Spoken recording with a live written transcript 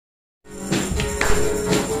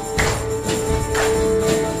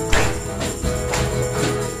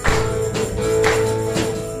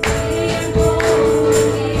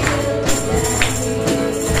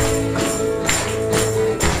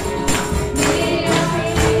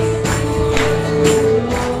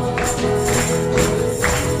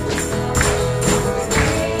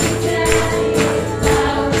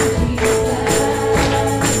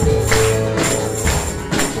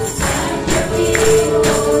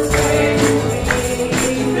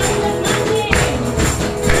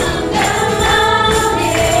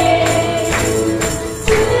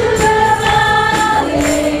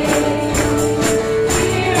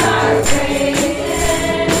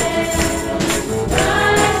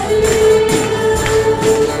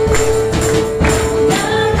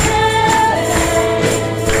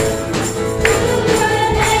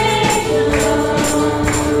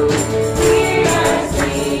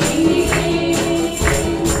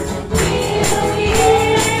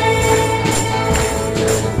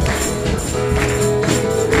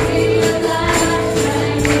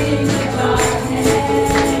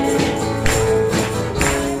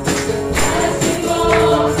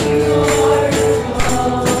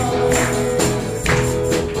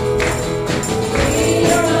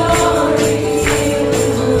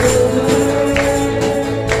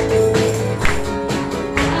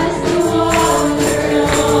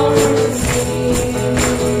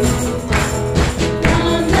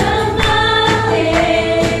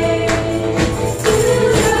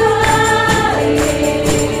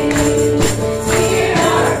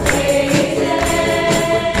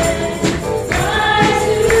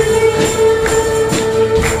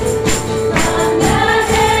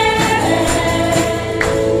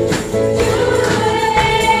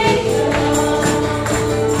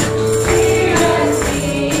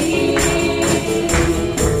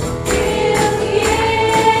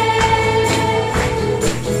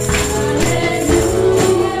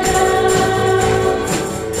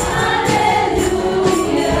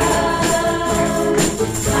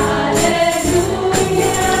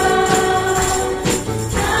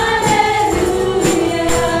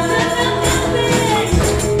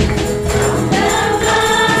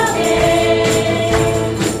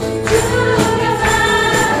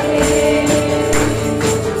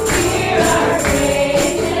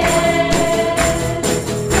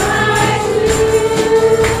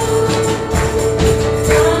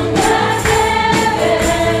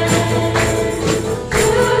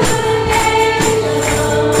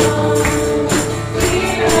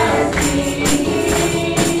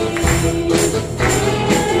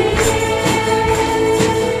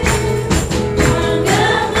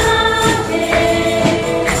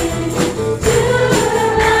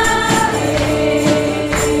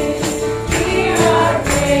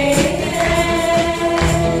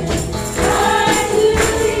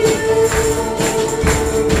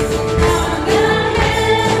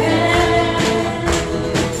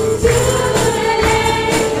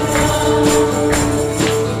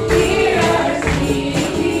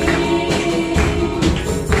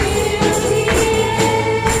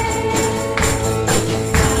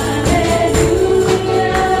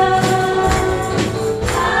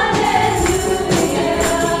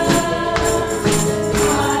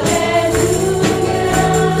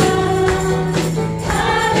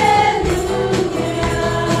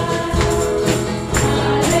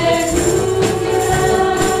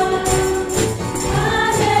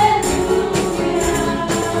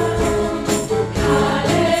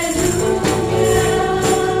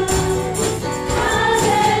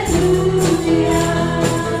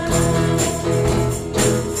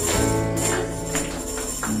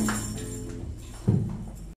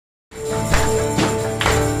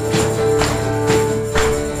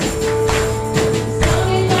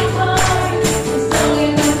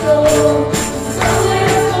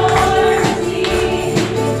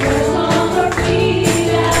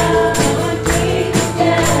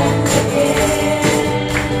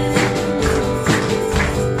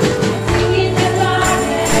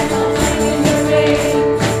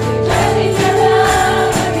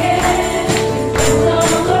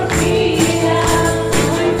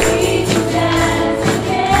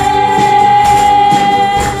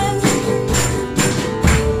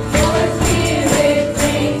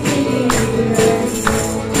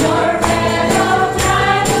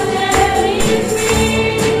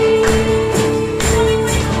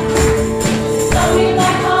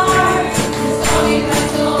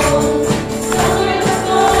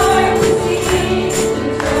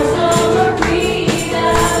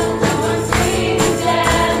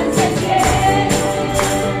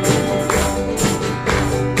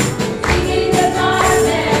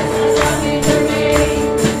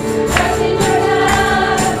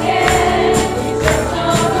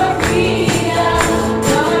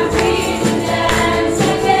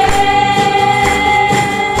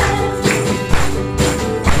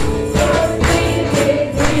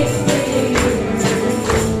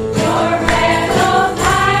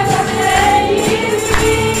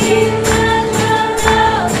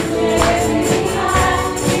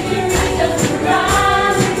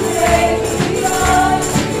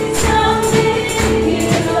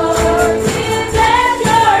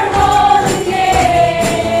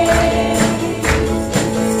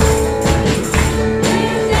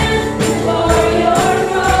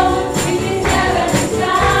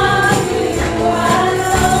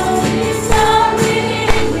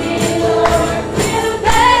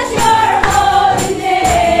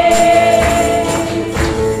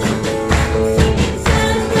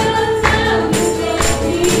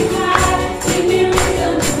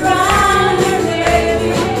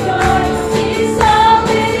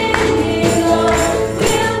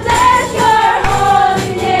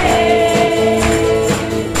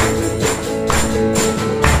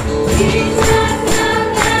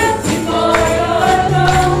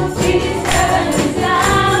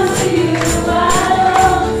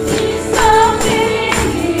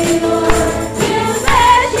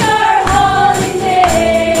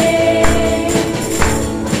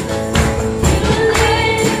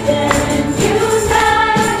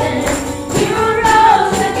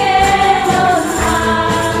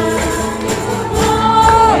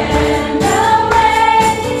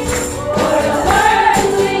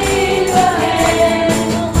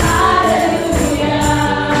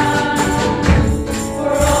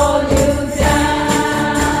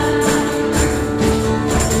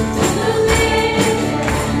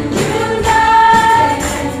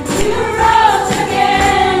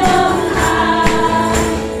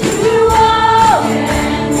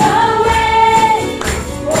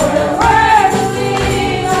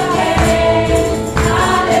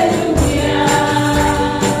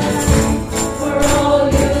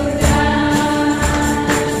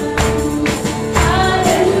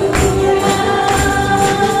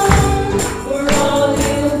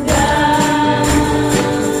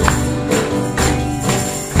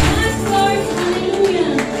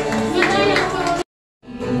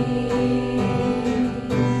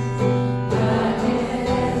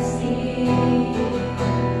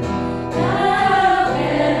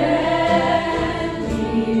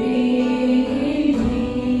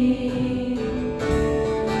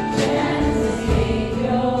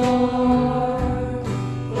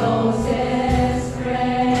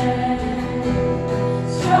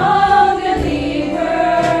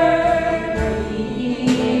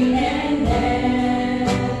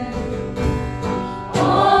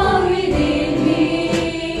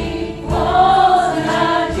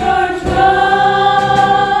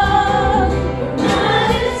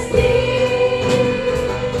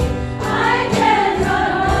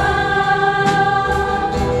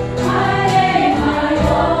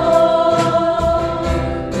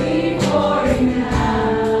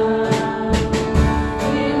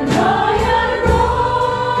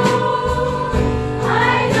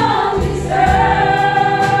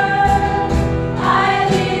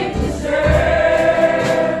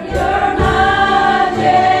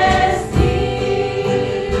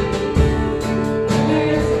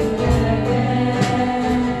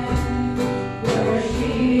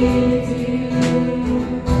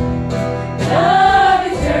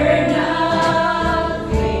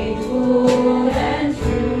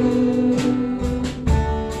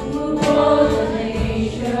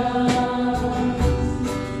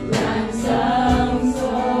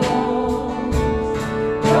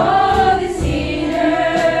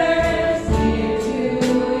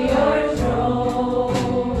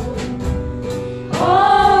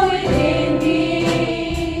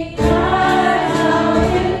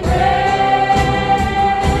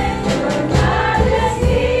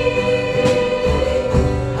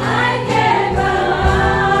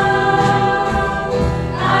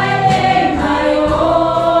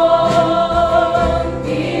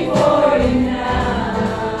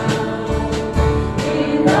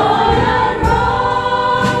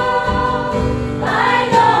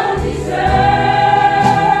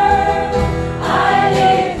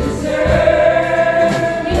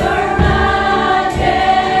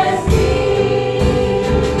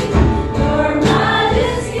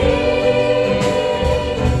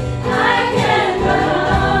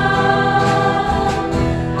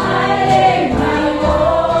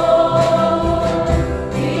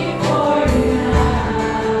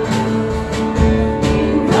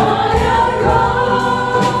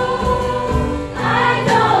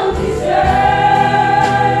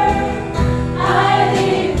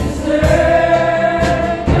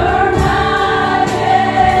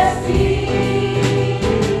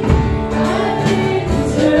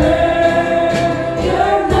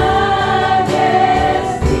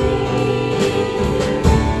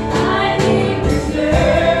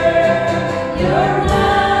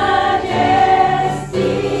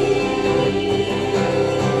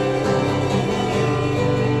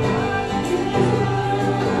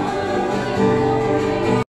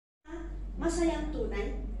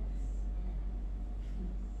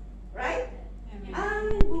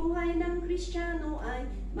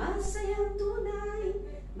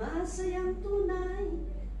tunay,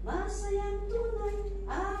 masayang tunay,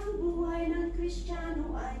 ang buhay ng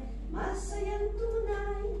Kristiyano ay masayang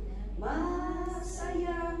tunay,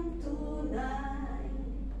 masayang tunay.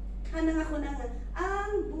 Hanang ako na nga,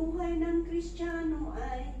 ang buhay ng Kristiyano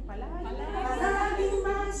ay palaging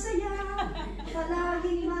masaya,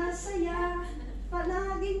 palaging masaya,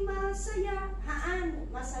 palaging masaya. Haan,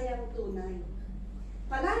 masayang tunay.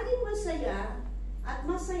 Palaging masaya at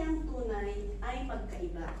masayang tunay ay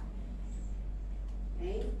magkaiba.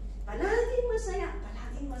 Okay? Palaging masaya,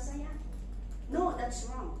 palaging masaya. No, that's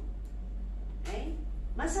wrong. Okay?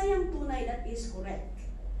 Masayang tunay, that is correct.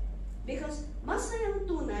 Because masayang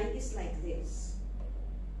tunay is like this.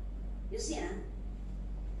 You see,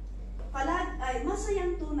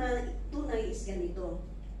 masayang tunay is ganito.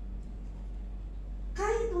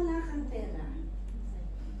 Kahit wala kang pera,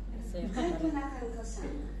 kahit wala kang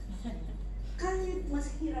kasama, kahit mas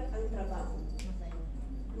hirap ang trabaho,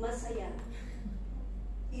 masaya.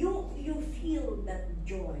 You feel that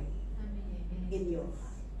joy in your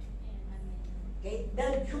heart. Okay?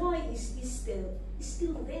 The joy is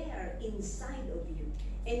still there inside of you.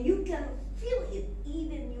 And you can feel it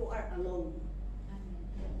even you are alone.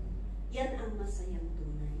 Yan ang masayang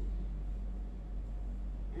tunay.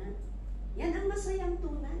 Yan ang masayang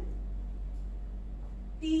tunay.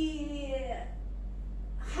 The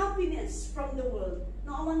happiness from the world,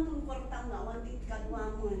 na awan tong kwartang, na awan tit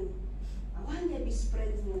kanwamon, awan niya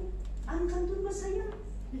bispread mo, ang kantun masaya.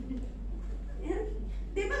 Yan.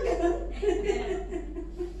 Di ba ganun?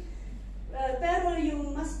 Pero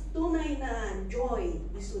yung mas tunay na joy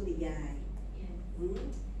is udigay.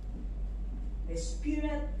 The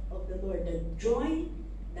Spirit of the Lord, the joy,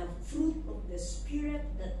 the fruit of the Spirit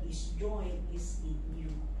that is joy is in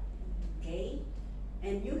you. Okay?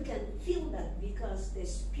 And you can feel that because the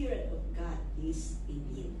Spirit of God is in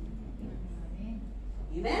you.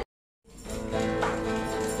 Amen?